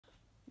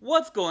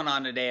What's going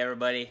on today,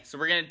 everybody? So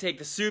we're going to take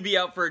the Subi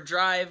out for a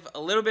drive, a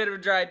little bit of a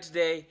drive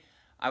today.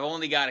 I've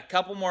only got a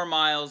couple more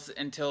miles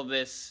until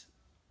this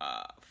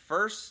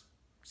first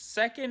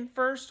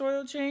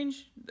oil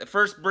change? The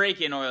first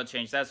break-in oil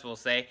change, that's what we'll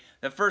say.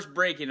 The first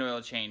break-in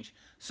oil change.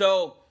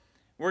 So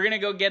we're going to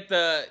go get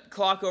the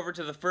clock over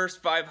to the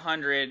first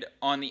 500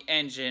 on the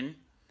engine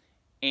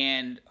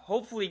and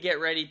hopefully get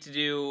ready to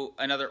do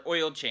another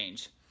oil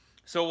change.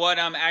 So what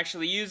I'm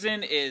actually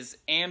using is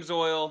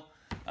AMSOIL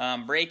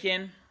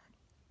break-in,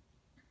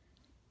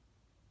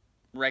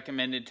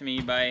 recommended to me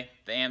by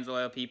the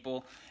AMSOIL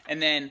people.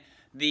 And then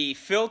the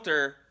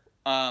filter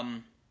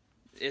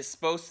is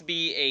supposed to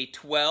be a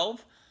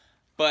 12,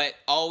 but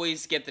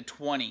always get the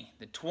 20.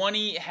 The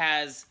 20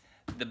 has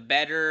the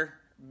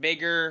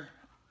bigger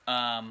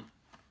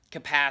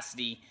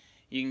capacity.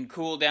 You can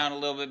cool down a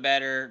little bit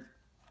better.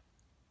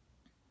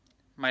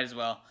 Might as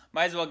well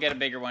get a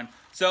bigger one.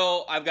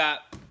 So I've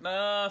got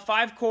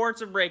 5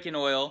 quarts of break-in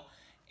oil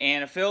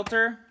and a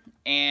filter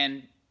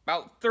and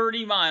about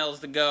 30 miles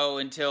to go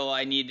until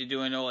I need to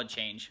do an oil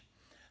change.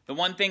 The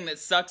one thing that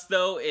sucks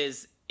though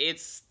is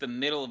it's the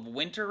middle of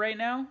winter right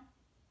now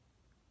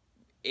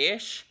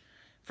ish.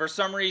 For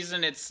some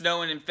reason it's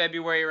snowing in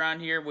February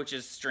around here, which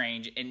is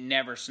strange. It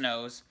never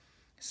snows.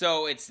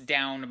 So it's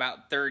down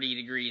about 30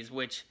 degrees,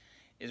 which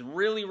is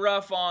really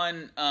rough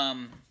on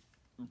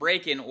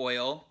break-in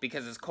oil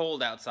because it's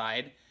cold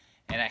outside,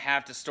 and I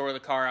have to store the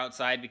car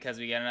outside because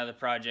we got another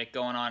project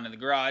going on in the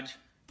garage.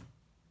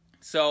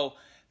 So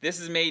this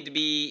is made to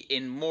be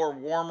in more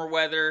warmer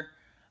weather.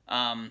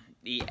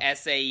 The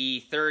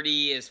SAE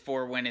 30 is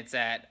for when it's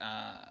at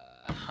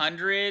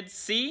 100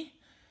 C,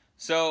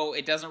 so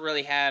it doesn't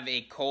really have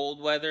a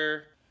cold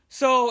weather.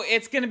 So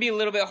it's going to be a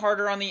little bit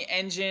harder on the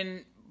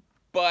engine,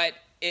 but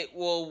it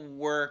will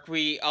work.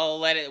 I'll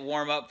let it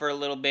warm up for a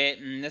little bit,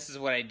 and this is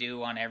what I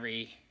do on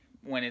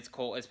when it's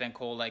cold. It's been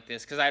cold like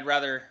this because I'd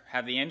rather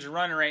have the engine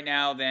running right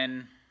now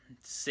than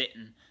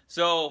sitting.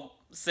 So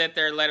sit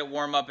there, let it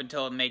warm up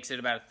until it makes it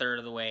about a third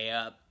of the way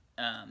up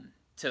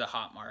to the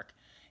hot mark,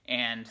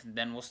 and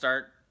then we'll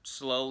start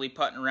slowly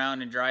putting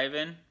around and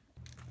driving.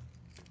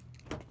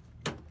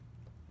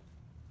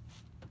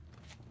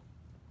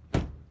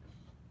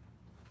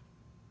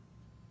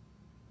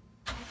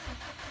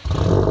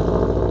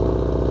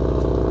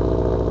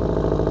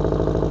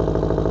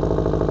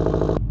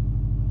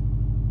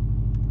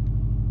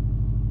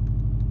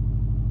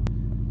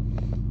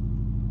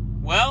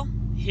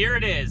 Here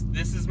it is.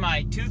 This is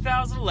my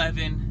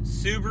 2011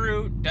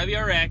 Subaru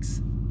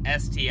WRX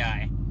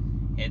STI.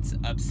 It's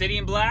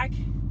obsidian black.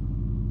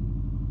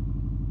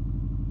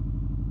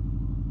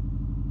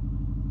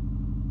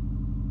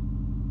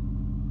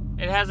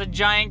 It has a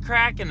giant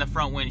crack in the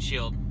front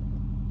windshield.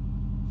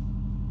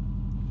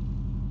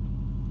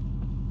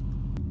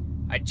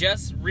 I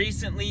just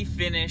recently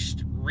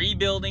finished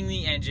rebuilding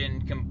the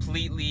engine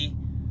completely,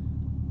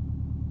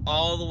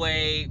 all the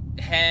way,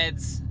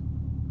 heads,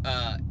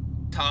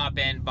 top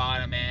end,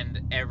 bottom end,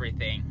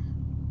 everything.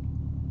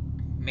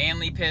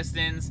 Manley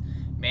pistons,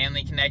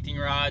 Manley connecting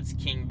rods,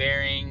 King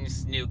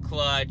bearings, new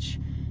clutch,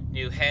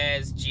 new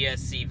heads,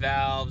 GSC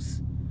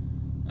valves,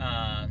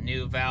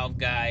 new valve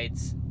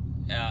guides,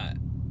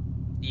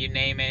 you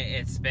name it,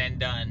 it's been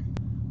done.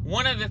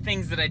 One of the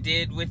things that I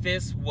did with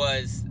this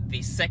was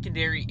the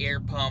secondary air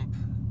pump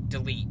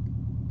delete.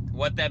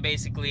 What that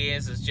basically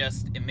is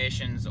just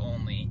emissions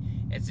only.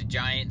 It's a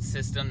giant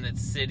system that's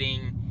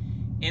sitting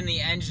in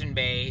the engine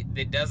bay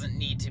that doesn't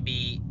need to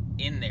be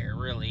in there,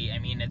 really. I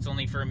mean, it's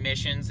only for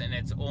emissions, and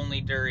it's only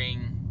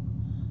during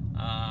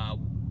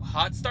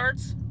hot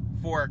starts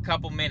for a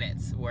couple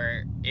minutes,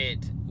 where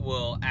it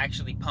will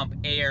actually pump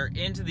air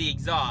into the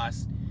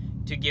exhaust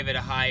to give it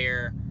a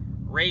higher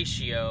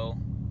ratio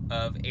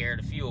of air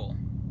to fuel,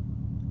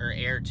 or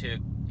air to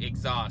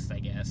exhaust, I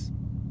guess.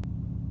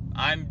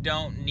 I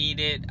don't need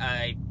it,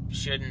 I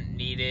shouldn't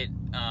need it,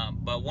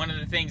 but one of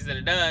the things that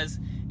it does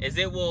is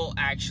it will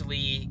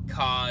actually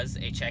cause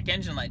a check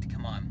engine light to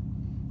come on.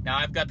 Now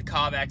I've got the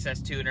Cobb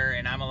Access Tuner,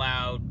 and I'm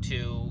allowed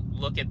to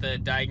look at the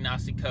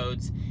diagnostic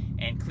codes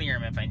and clear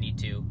them if I need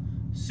to.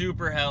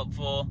 Super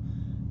helpful.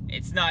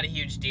 It's not a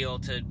huge deal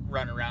to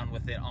run around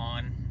with it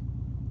on.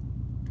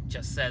 It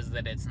just says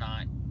that it's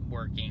not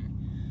working.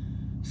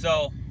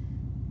 So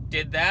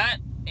did that,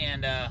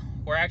 and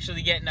we're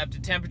actually getting up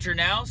to temperature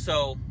now,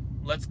 so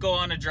let's go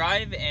on a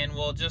drive and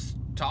we'll just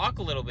talk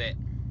a little bit.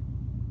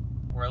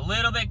 We're a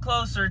little bit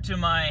closer to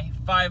my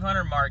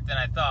 500 mark than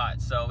I thought,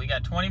 so we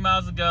got 20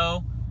 miles to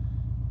go.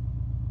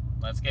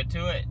 Let's get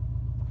to it.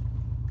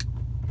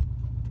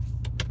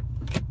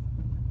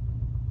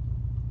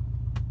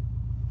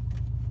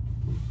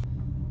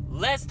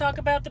 Let's talk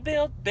about the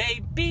build,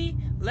 baby.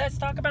 Let's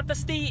talk about the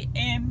Steve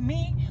and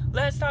me.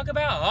 Let's talk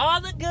about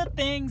all the good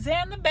things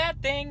and the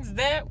bad things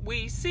that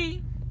we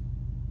see.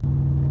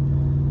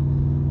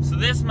 So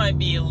this might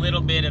be a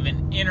little bit of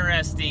an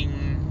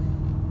interesting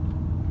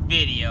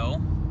video,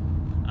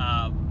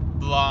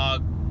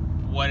 vlog,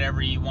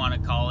 whatever you want to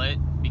call it,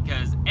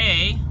 because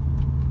A,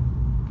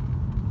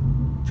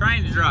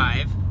 trying to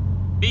drive,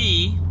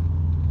 B,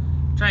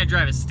 trying to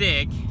drive a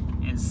stick,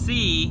 and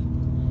C,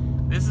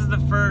 this is the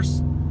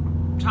first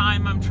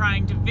time I'm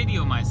trying to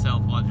video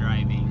myself while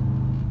driving.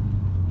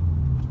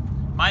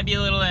 Might be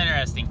a little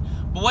interesting.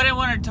 But what I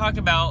wanted to talk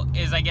about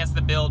is, I guess,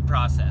 the build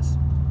process.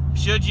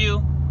 Should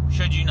you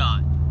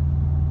not?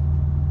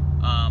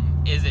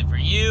 Is it for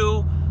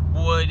you?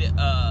 Would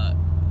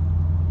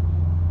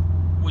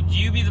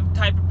you be the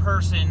type of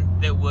person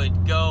that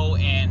would go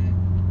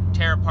and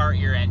tear apart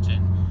your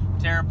engine?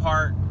 Tear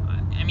apart,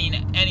 I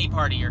mean, any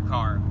part of your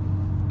car.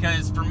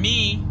 Because for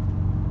me,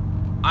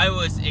 I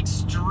was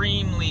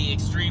extremely,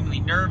 extremely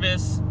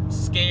nervous,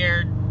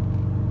 scared,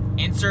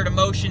 insert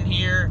emotion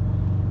here,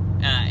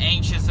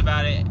 anxious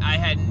about it. I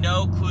had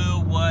no clue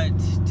what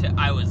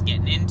I was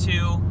getting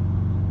into,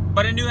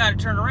 but I knew how to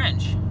turn a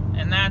wrench,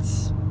 and I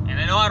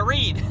know how to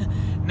read.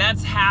 And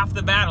that's half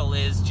the battle,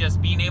 is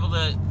just being able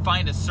to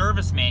find a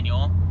service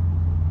manual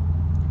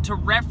to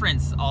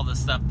reference all the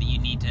stuff that you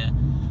need to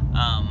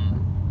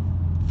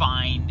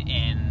find,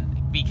 and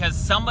because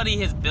somebody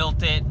has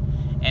built it.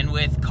 And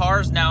with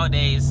cars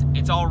nowadays,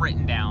 it's all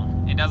written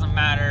down. It doesn't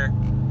matter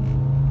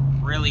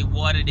really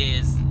what it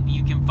is.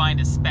 You can find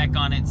a spec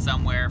on it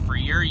somewhere for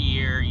your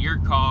year, your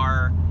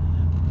car,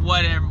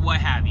 whatever,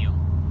 what have you.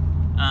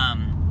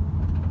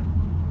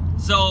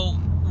 So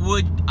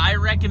would I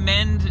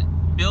recommend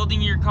building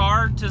your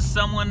car to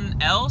someone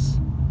else?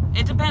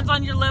 It depends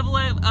on your level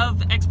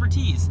of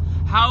expertise.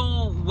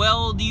 How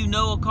well do you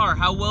know a car?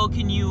 How well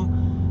can you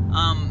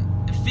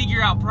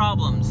figure out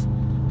problems?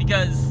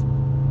 Because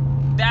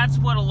that's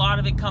what a lot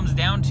of it comes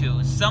down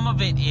to. Some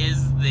of it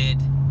is that,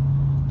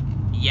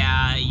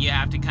 yeah, you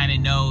have to kind of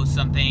know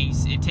some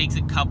things. It takes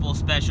a couple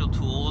special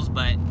tools,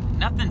 but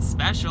nothing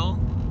special.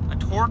 A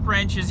torque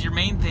wrench is your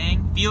main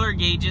thing. Feeler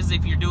gauges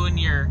if you're doing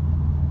your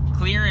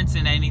clearance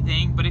in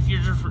anything, but if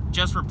you're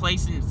just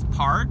replacing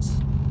parts,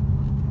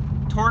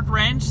 torque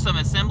wrench, some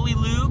assembly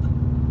lube,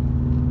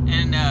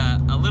 and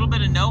a little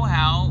bit of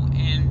know-how,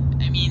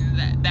 and I mean,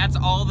 that's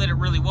all that it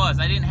really was.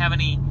 I didn't have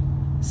any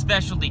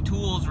specialty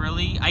tools,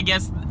 really. I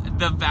guess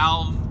the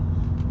valve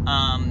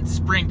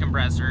spring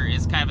compressor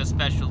is kind of a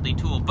specialty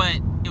tool, but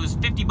it was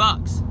 50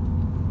 bucks.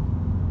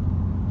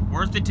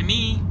 Worth it to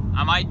me.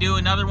 I might do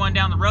another one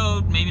down the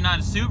road, maybe not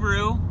a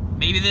Subaru,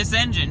 maybe this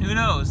engine, who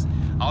knows.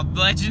 I'll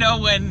let you know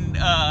when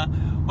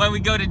we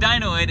go to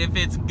dyno it if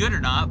it's good or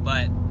not,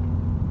 but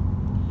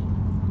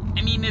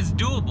I mean, it's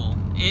doable.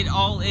 It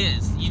all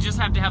is. You just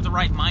have to have the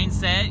right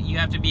mindset. You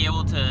have to be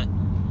able to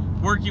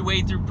work your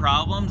way through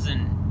problems,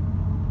 and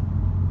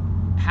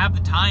have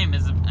the time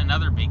is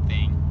another big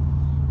thing.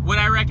 Would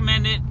I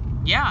recommend it?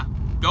 Yeah,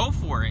 go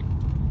for it.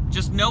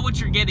 Just know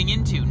what you're getting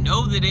into.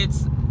 Know that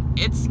it's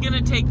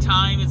gonna take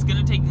time, it's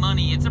gonna take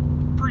money. It's a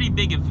pretty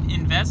big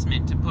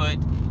investment to put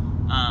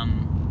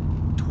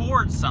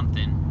towards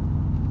something.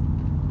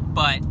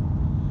 But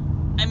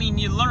I mean,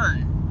 you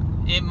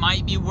learn. It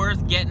might be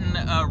worth getting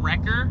a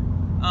wrecker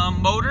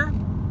motor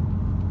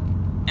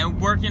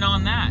and working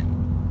on that.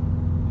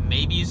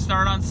 Maybe you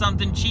start on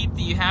something cheap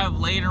that you have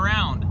laying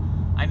around.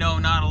 I know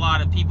not a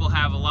lot of people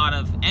have a lot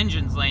of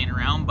engines laying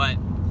around, but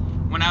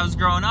when I was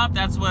growing up,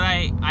 that's what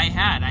I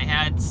had. I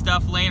had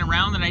stuff laying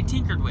around that I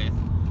tinkered with.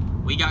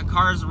 We got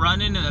cars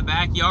running in the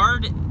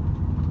backyard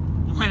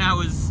when I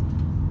was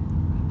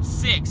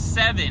 6,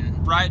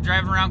 7,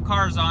 driving around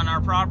cars on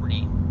our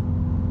property.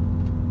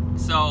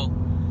 So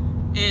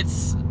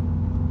it's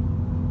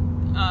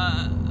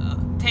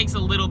takes a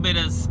little bit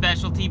of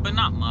specialty, but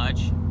not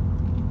much.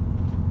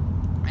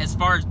 As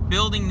far as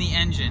building the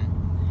engine,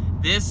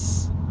 the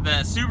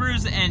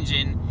Subaru's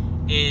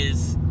engine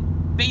is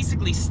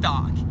basically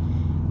stock.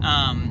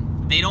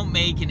 They don't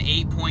make an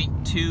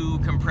 8.2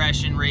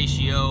 compression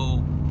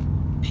ratio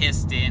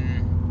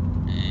piston.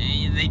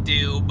 They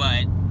do,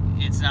 but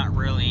it's not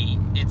really,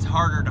 it's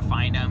harder to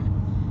find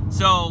them.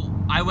 So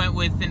I went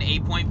with an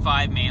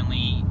 8.5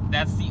 Manley.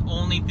 That's the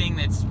only thing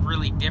that's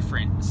really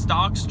different.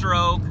 Stock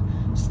stroke,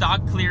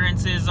 stock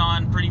clearances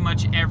on pretty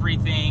much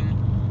everything.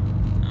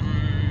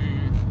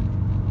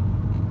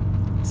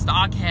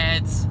 Stock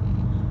heads,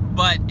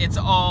 but it's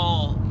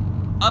all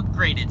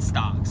upgraded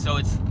stock, so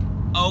it's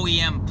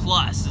OEM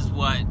plus is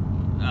what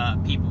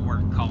people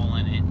were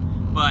calling it.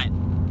 But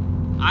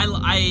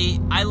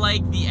I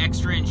like the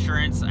extra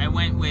insurance. I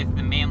went with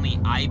the Manley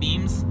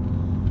I-beams.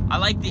 I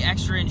like the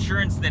extra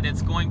insurance that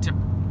it's going to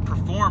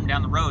perform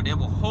down the road. It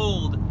will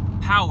hold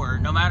power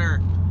no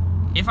matter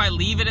if I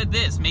leave it at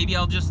this. Maybe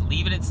I'll just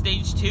leave it at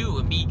stage 2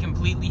 and be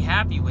completely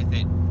happy with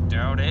it.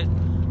 Doubt it.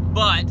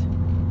 But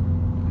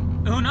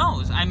who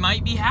knows? I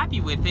might be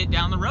happy with it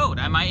down the road.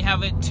 I might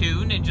have it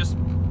tuned and just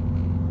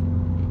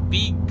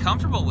be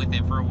comfortable with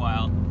it for a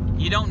while.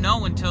 You don't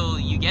know until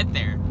you get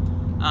there.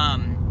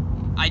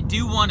 I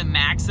do want to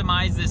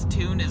maximize this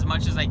tune as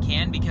much as I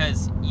can,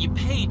 because you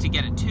pay to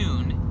get a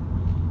tune,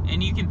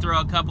 and you can throw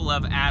a couple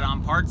of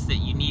add-on parts that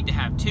you need to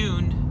have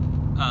tuned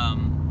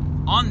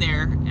on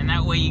there, and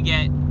that way you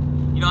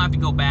don't have to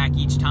go back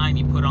each time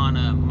you put on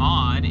a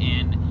mod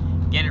and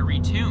get it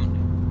retuned.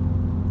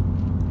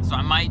 So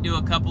I might do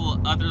a couple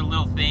other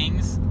little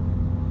things,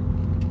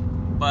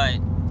 but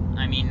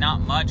I mean,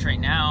 not much right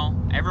now.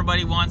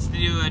 Everybody wants to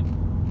do a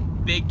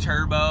big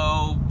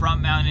turbo,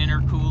 front mount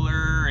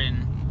intercooler,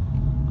 and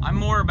I'm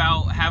more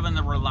about having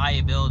the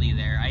reliability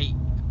there. I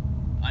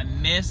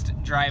missed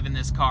driving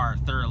this car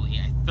thoroughly.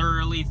 I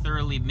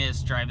thoroughly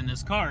missed driving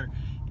this car.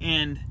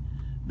 And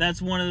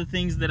that's one of the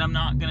things that I'm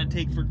not gonna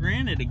take for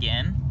granted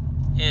again,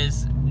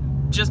 is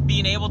just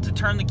being able to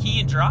turn the key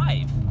and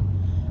drive.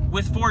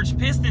 With forged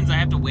pistons, I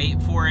have to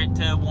wait for it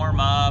to warm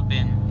up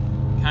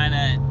and kind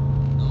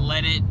of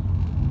let it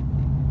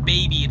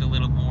baby it a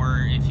little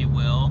more, if you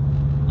will.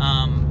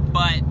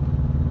 But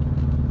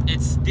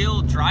it's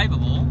still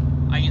drivable.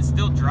 I can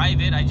still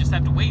drive it, I just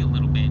have to wait a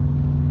little bit.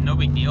 No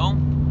big deal.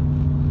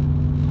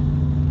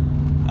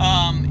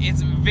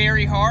 It's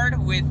very hard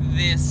with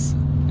this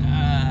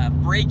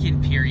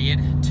break-in period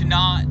to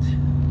not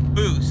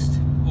boost,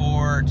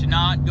 or to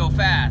not go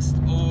fast,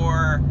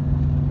 or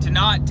to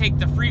not take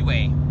the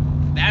freeway.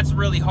 That's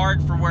really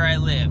hard for where I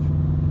live.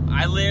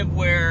 I live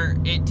where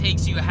it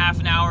takes you half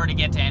an hour to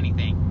get to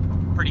anything,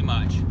 pretty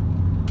much.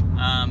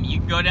 You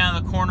can go down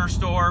to the corner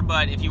store,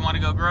 but if you want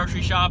to go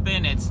grocery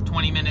shopping, it's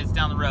 20 minutes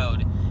down the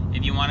road.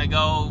 If you want to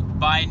go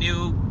buy a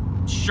new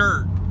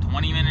shirt,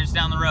 20 minutes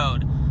down the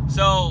road.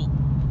 So,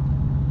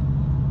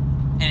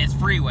 and it's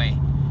freeway.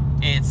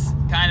 It's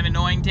kind of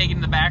annoying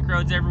taking the back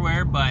roads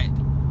everywhere, but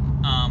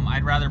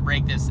I'd rather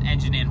break this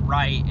engine in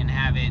right and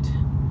have it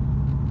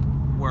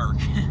work.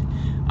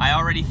 I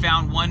already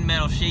found one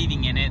metal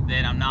shaving in it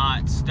that I'm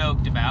not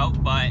stoked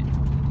about, but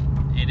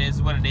it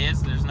is what it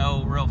is. There's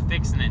no real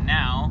fixing it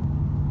now.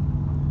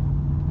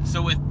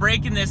 So with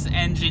breaking this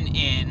engine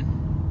in,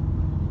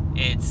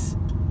 it's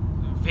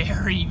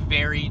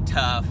very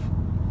tough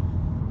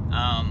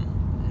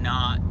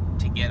not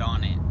to get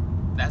on it.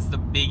 That's the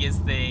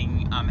biggest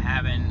thing I'm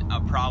having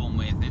a problem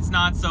with. It's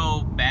not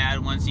so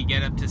bad once you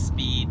get up to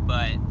speed,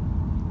 but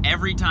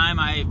every time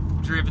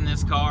I've driven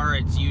this car,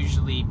 it's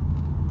usually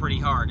pretty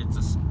hard. It's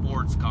a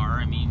sports car.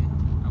 I mean,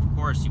 of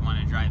course you want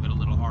to drive it a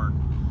little hard.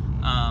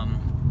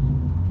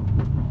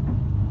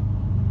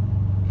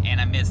 And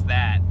I miss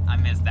that. I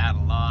miss that a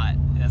lot.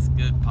 That's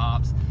good,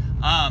 Pops.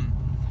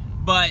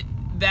 But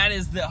that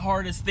is the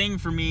hardest thing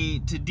for me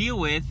to deal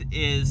with,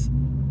 is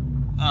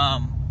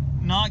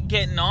not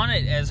getting on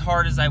it as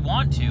hard as I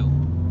want to.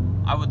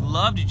 I would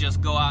love to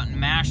just go out and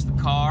mash the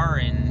car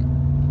and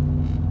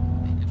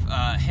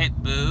hit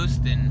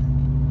boost, and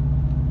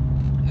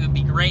it would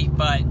be great,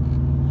 but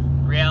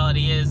the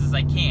reality is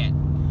I can't.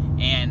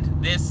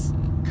 And this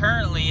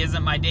currently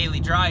isn't my daily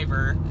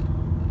driver,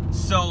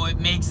 so it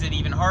makes it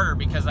even harder,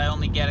 because I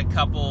only get a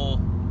couple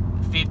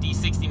 50,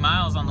 60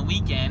 miles on the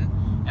weekend,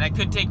 and I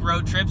could take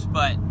road trips,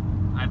 but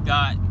I've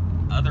got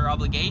other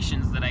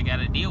obligations that I got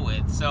to deal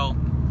with. So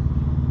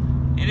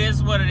it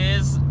is what it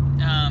is.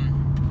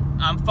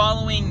 I'm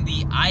following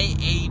the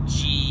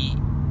IAG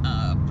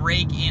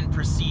break-in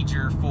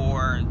procedure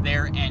for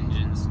their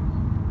engines.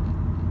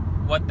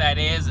 What that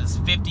is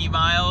 50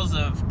 miles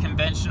of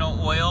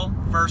conventional oil.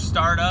 First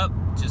startup,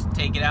 just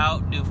take it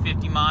out, do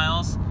 50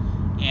 miles,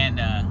 and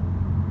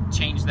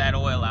change that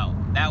oil out.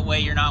 That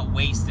way you're not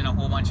wasting a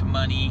whole bunch of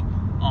money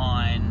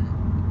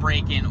on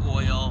break-in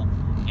oil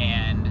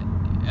and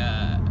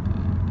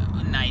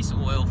nice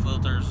oil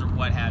filters or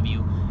what have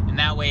you. And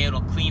that way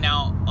it'll clean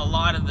out a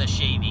lot of the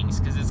shavings,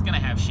 because it's going to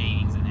have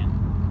shavings in it.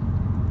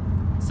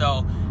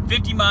 So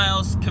 50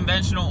 miles,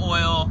 conventional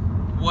oil,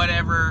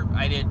 whatever.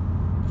 I did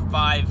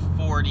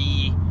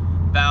 540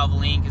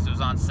 Valvoline because it was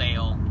on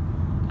sale.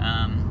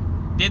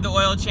 Did the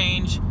oil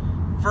change.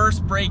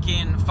 First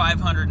break-in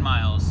 500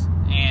 miles.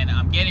 And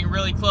I'm getting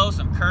really close.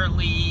 I'm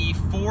currently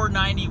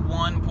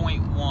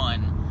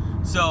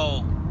 491.1.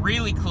 So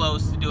really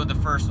close to doing the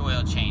first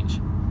oil change.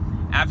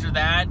 After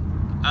that,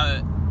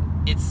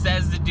 it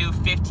says to do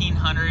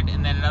 1,500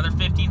 and then another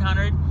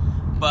 1,500,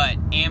 but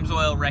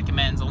AMSOIL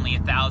recommends only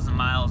 1,000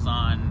 miles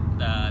on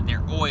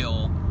their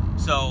oil.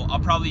 So I'll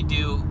probably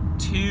do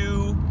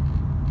 2,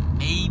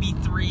 maybe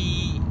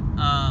 3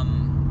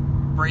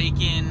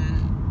 break-in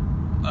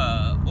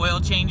oil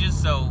changes.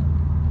 So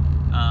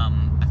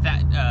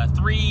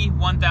 3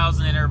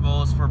 1,000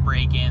 intervals for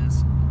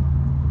break-ins.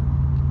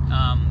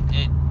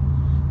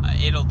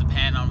 It'll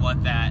depend on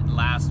what that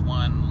last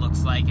one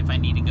looks like, if I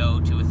need to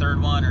go to a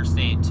third one or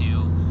stay at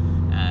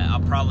 2. I'll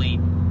probably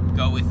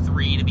go with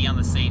 3 to be on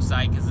the safe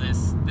side, because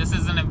this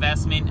is an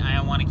investment. I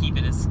want to keep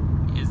it as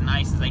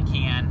nice as I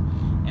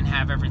can and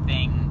have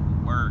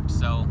everything work.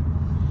 So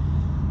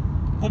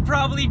we'll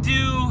probably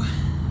do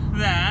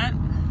that,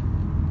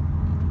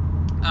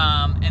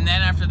 and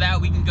then after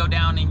that we can go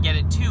down and get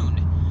it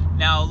tuned.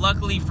 Now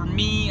luckily for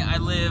me, I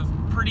live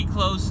pretty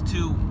close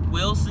to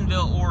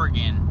Wilsonville,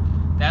 Oregon.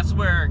 That's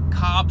where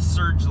Cobb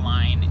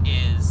Surgeline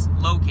is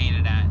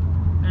located at.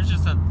 There's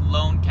just a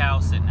lone cow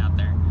sitting out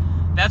there.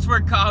 That's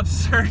where Cobb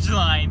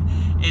Surgeline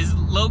is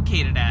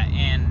located at,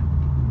 and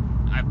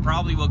I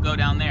probably will go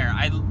down there.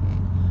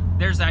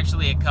 There's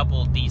actually a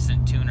couple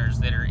decent tuners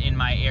that are in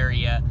my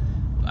area.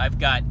 I've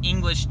got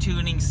English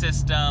Tuning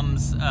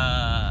Systems,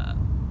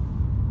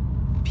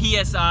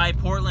 PSI,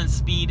 Portland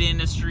Speed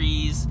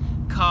Industries,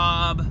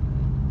 Cobb,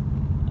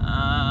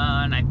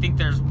 And I think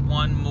there's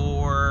one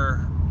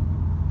more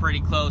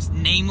pretty close.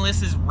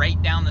 Nameless is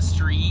right down the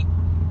street.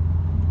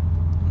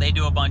 They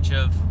do a bunch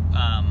of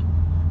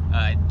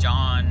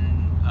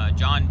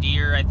John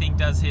Deere, I think,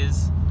 does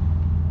his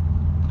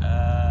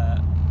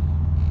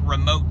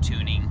remote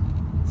tuning.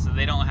 So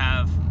they don't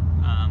have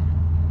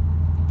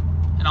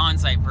an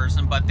on-site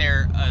person, but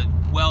they're a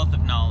wealth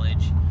of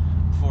knowledge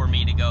for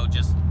me to go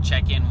just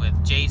check in with.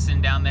 Jason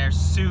down there,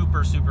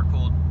 super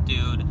cool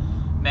dude.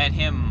 Met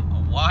him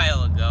a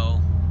while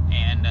ago,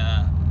 and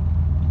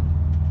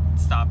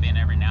stop in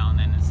every now and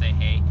then and say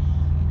hey.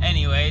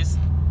 Anyways,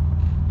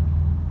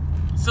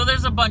 so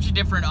there's a bunch of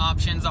different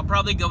options. I'll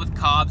probably go with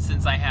Cobb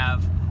since I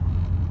have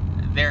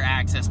their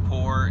access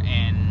port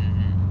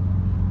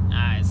and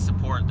I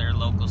support their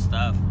local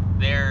stuff.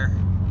 They're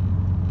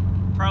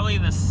probably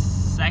the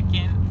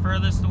second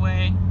furthest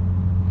away,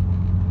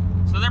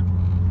 so they're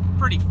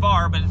pretty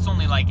far, but it's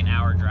only like an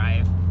hour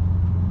drive,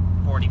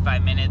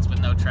 45 minutes with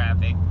no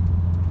traffic.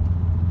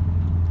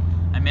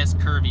 I miss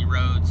curvy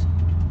roads,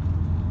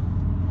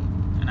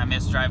 and I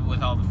miss driving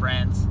with all the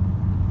friends.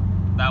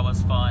 That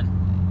was fun.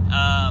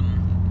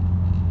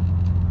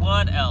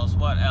 What else?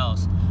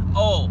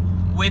 Oh,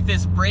 with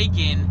this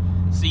break-in,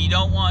 so you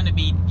don't want to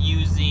be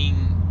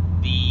using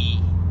the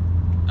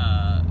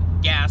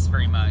gas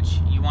very much.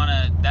 You want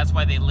to, that's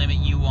why they limit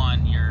you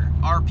on your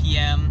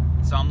RPM.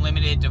 So I'm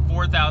limited to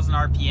 4,000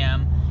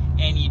 RPM,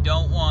 and you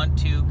don't want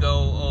to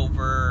go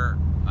over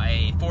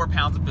 4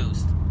 pounds of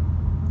boost.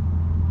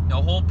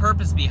 The whole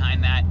purpose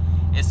behind that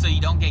is so you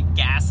don't get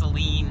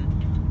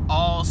gasoline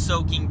all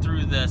soaking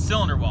through the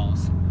cylinder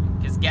walls,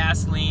 because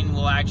gasoline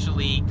will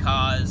actually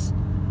cause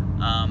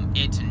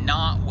it to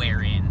not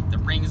wear in. The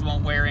rings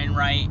won't wear in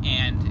right,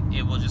 and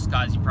it will just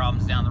cause you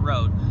problems down the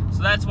road.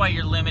 So that's why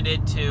you're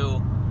limited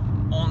to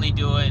only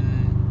doing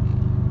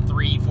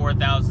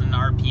 4,000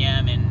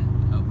 RPM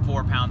and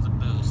 4 pounds of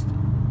boost.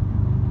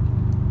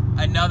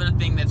 Another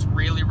thing that's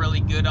really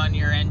good on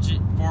your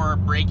engine for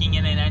braking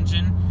in an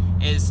engine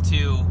is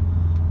to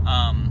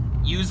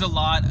use a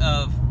lot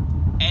of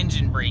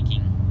engine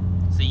braking.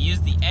 So you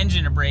use the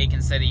engine to brake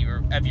instead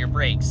of your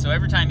brakes. So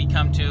every time you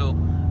come to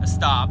a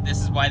stop,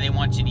 this is why they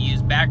want you to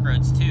use back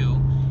roads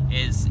too,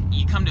 is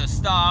you come to a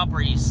stop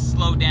or you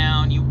slow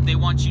down, they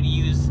want you to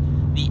use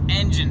the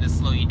engine to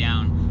slow you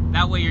down.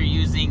 That way you're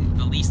using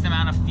the least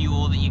amount of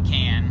fuel that you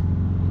can,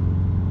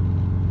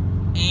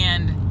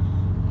 and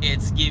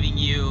it's giving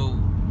you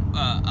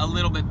a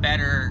little bit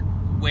better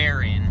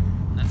wear in.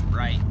 That's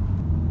right.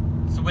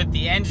 So with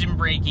the engine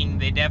braking,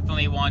 they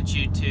definitely want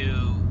you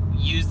to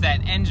use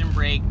that engine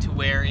brake to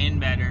wear in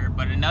better.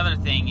 But another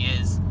thing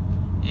is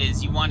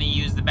you want to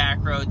use the back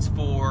roads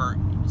for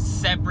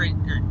separate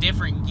or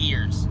different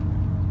gears,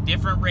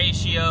 different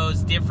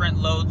ratios, different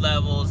load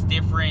levels,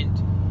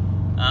 different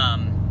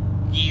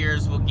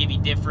gears will give you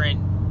different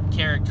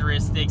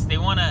characteristics. You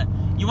want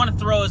to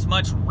throw as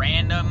much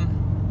random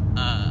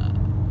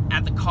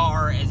at the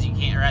car as you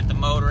can, or at the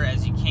motor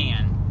as you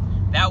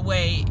can. That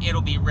way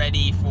it'll be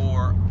ready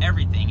for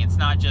everything. It's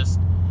not just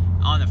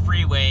on the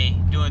freeway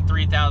doing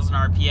 3,000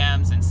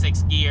 RPMs and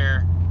 6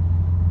 gear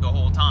the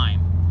whole time.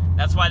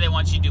 That's why they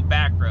want you to do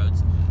back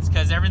roads. It's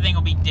because everything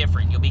will be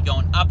different. You'll be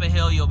going up a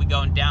hill, you'll be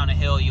going down a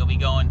hill, you'll be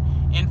going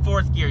in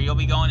 4th gear, you'll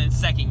be going in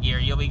 2nd gear,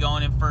 you'll be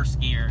going in 1st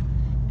gear,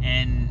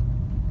 and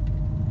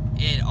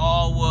it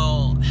all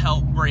will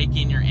help brake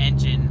in your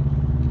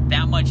engine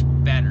that much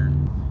better.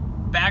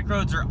 Back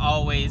roads are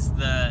always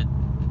the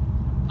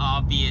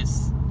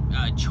obvious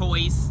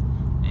choice.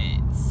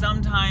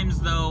 Sometimes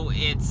though,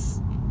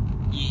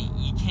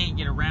 you can't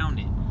get around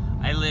it.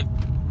 I live,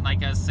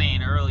 like I was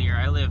saying earlier,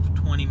 I live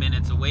 20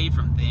 minutes away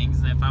from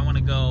things, and if I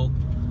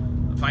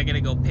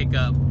gotta go pick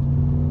up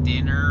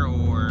dinner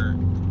or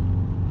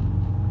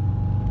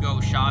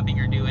go shopping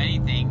or do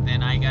anything,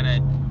 then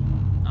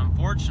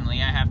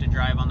unfortunately, I have to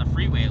drive on the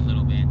freeway a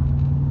little bit.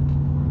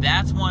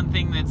 That's one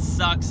thing that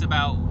sucks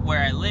about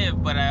where I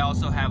live, but I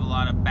also have a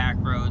lot of back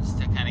roads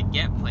to kind of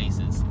get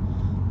places.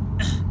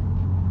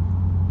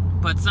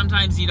 But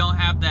sometimes you don't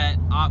have that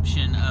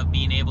option of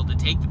being able to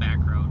take the back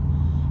road.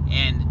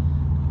 And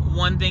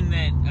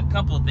a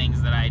couple of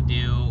things that I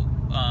do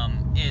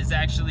is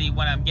actually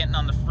when I'm getting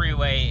on the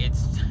freeway,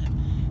 it's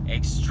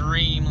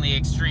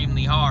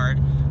extremely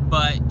hard.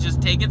 But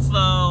just take it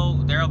slow.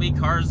 There'll be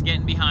cars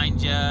getting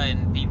behind you,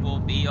 and people will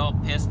be all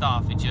pissed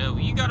off at you. Well,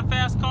 you got a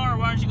fast car,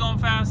 why aren't you going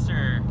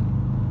faster?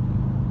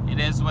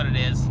 It is what it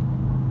is.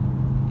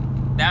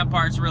 That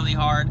part's really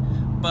hard.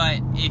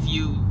 But if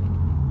you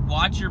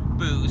watch your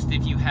boost,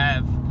 if you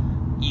have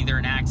either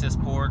an access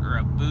port or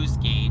a boost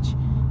gauge,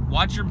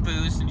 watch your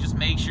boost and just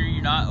make sure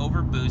you're not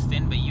over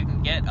boosting, but you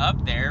can get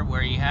up there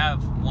where you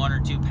have 1 or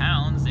 2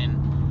 pounds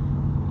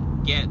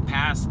and get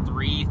past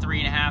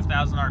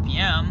 3,500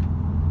 RPM,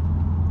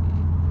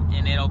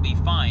 and it'll be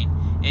fine.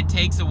 It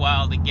takes a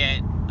while to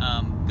get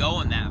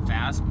going that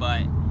fast,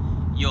 but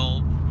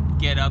you'll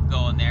get up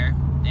going there.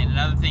 And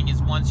another thing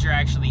is, once you're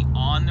actually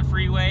on the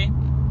freeway,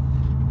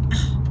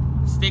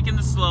 stick in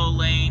the slow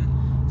lane,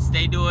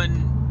 stay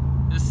doing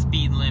the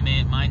speed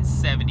limit. Mine's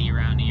 70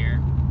 around here.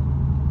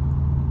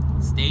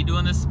 stay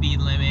doing the speed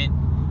limit,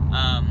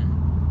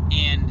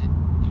 and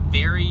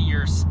vary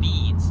your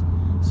speeds.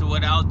 So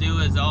what I'll do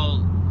is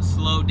I'll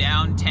slow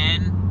down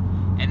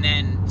 10 and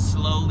then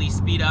slowly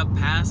speed up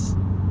past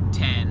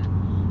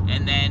 10,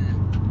 and then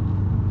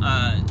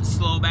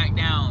slow back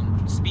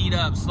down, speed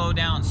up, slow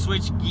down,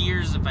 switch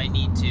gears if I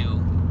need to.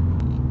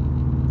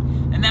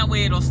 And that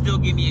way it'll still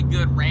give me a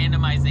good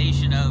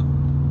randomization of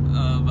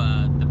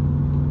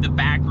the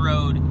back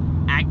road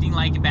acting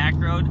like a back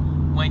road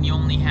when you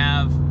only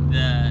have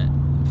the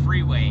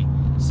freeway.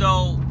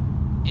 So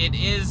it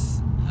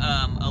is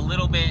a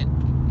little bit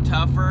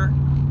tougher,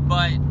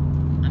 but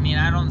I mean,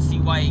 I don't see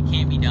why it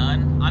can't be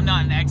done. I'm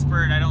not an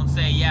expert. I don't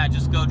say, yeah,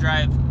 just go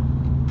drive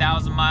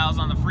 1,000 miles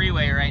on the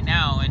freeway right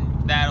now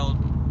and that'll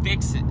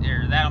fix it,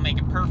 or that'll make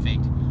it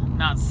perfect. I'm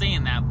not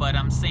saying that, but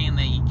I'm saying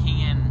that you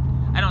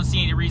can. I don't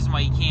see any reason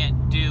why you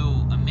can't do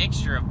a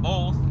mixture of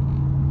both.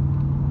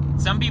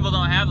 Some people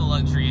don't have the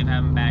luxury of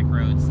having back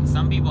roads.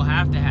 Some people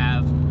have to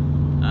have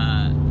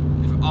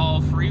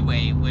all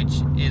freeway,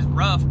 which is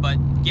rough, but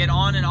get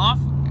on and off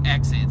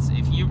exits.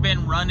 If you've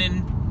been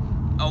running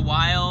a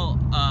while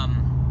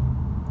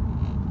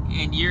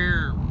and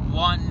you're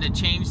wanting to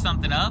change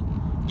something up,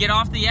 get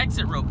off the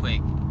exit real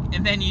quick,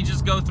 and then you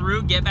just go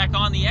through, get back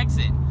on the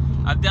exit.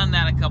 I've done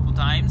that a couple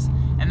times,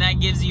 and that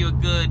gives you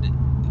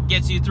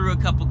gets you through a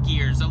couple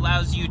gears,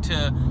 allows you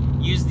to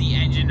use the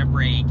engine to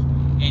brake,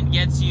 and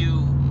gets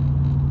you,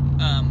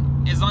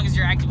 as long as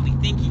you're actively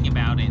thinking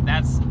about it.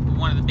 That's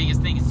one of the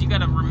biggest things. You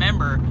got to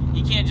remember,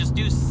 you can't just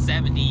do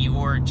 70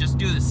 or just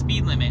do the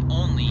speed limit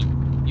only.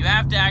 You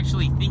have to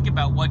actually think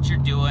about what you're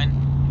doing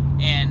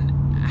and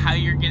how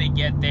you're gonna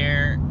get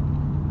there.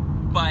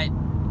 But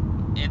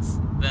it's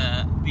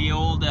the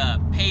old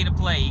pay to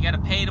play. You got to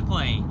pay to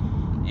play.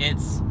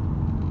 It's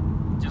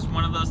just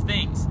one of those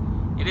things.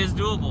 It is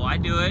doable. I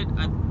do it.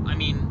 I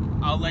mean,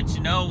 I'll let you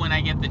know when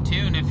I get the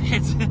tune if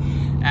it's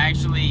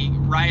actually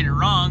right or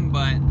wrong,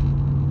 but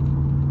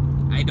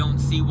I don't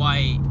see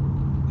why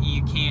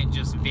you can't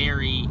just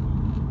vary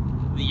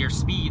your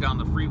speed on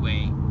the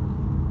freeway.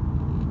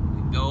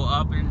 Go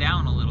up and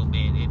down a little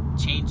bit.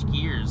 Change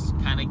gears,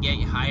 kind of get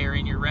you higher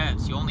in your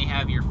revs. You only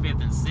have your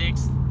 5th and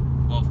 6th.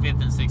 Well,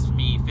 5th and 6th for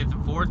me, 5th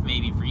and 4th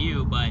maybe for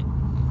you, but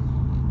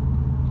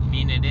I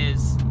mean, it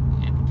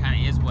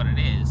kind of is what it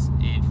is.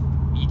 If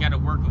you got to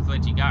work with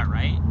what you got,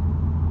 right?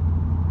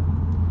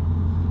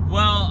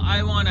 Well,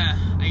 I want to,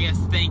 I guess,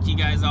 thank you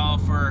guys all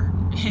for,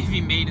 if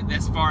you made it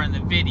this far in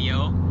the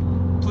video,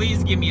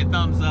 please give me a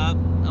thumbs up,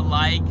 a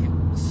like.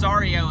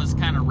 Sorry I was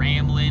kind of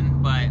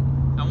rambling, but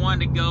I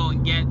wanted to go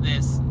and get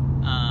this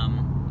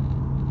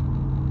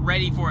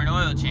ready for an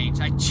oil change.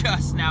 I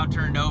just now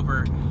turned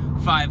over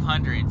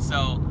 500,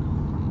 so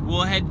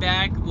we'll head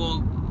back.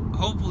 We'll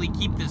hopefully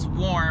keep this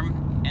warm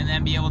and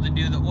then be able to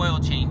do the oil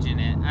change in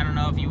it. I don't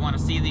know if you want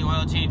to see the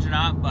oil change or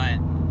not, but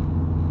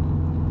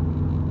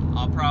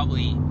I'll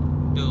probably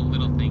do a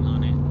little thing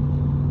on it.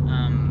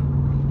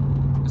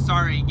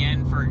 Sorry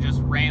again for just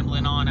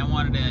rambling on. I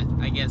wanted to,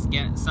 I guess,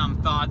 get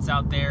some thoughts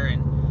out there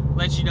and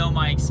let you know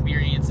my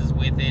experiences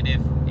with it.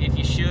 If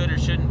you should or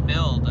shouldn't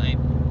build, I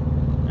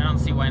don't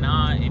see why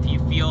not. If you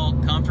feel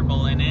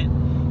comfortable in it,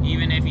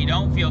 even if you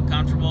don't feel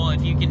comfortable,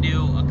 if you can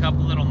do a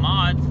couple little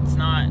mods, it's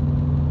not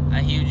a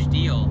huge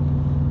deal.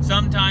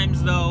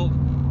 Sometimes though,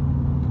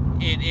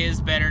 it is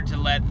better to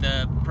let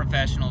the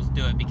professionals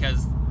do it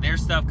because their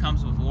stuff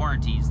comes with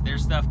warranties. Their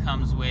stuff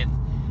comes with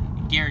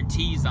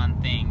guarantees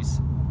on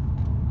things.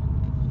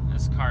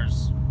 This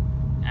car's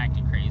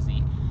acting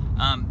crazy.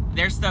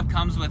 Their stuff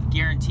comes with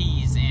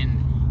guarantees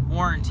and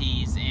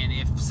warranties, and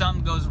if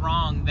something goes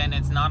wrong, then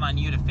it's not on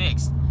you to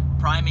fix.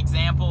 Prime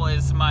example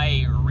is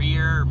my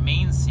rear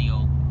main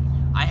seal.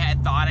 I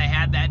had thought I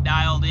had that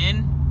dialed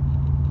in,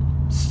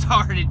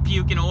 started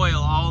puking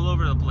oil all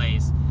over the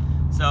place.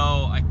 So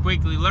I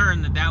quickly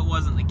learned that that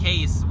wasn't the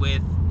case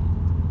with,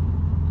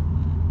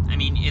 I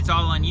mean, it's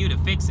all on you to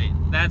fix it.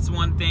 That's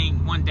one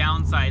thing, one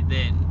downside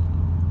that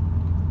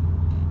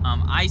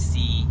I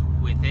see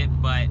with it,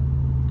 but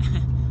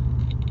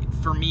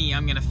for me,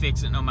 I'm gonna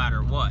fix it no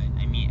matter what.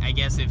 I mean, I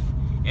guess if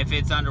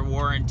it's under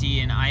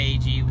warranty and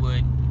IAG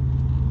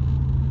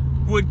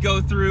would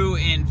go through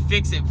and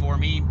fix it for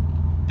me,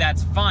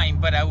 that's fine,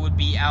 but I would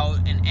be out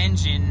an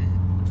engine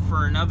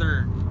for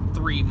another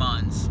 3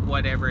 months,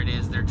 whatever it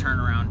is, their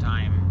turnaround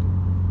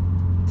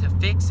time, to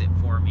fix it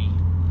for me.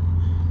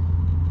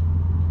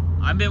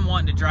 I've been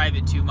wanting to drive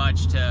it too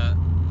much to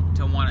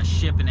want to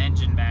ship an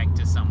engine back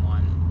to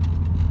someone.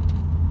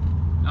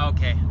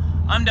 Okay,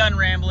 I'm done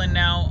rambling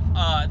now.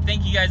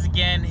 Thank you guys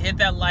again. Hit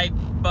that like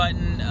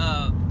button.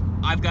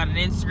 I've got an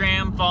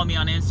Instagram. Follow me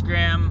on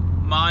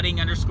Instagram,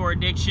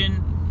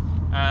 modding_addiction.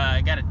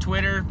 I got a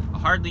Twitter,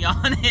 hardly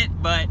on it,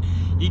 but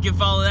you can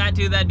follow that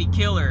too. That'd be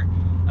killer.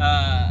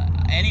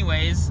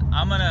 Anyways,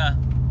 I'm gonna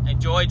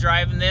enjoy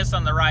driving this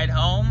on the ride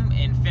home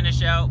and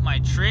finish out my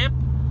trip,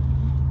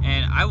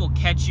 and I will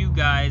catch you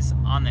guys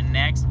on the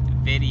next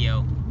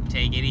video.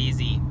 Take it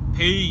easy.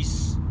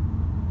 Peace.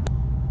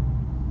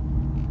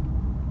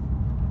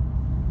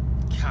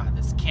 God,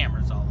 this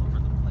camera's all over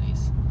the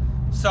place.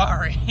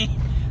 Sorry.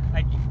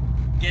 I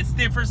get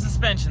stiffer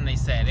suspension, they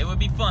said. It would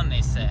be fun,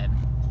 they said.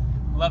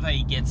 Love how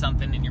you get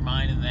something in your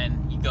mind and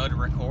then you go to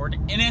record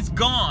and it's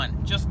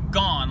gone. Just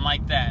gone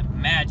like that.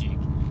 Magic.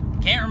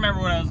 Can't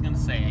remember what I was going to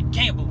say. I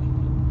can't believe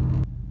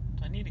it.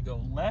 Do I need to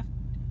go left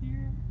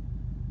here?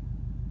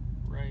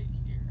 Right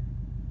here.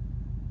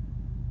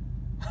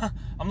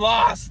 I'm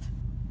lost.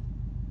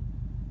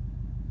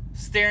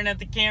 Staring at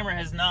the camera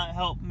has not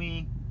helped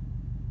me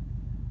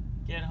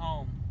get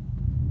home.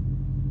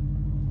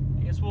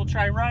 I guess we'll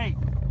try right.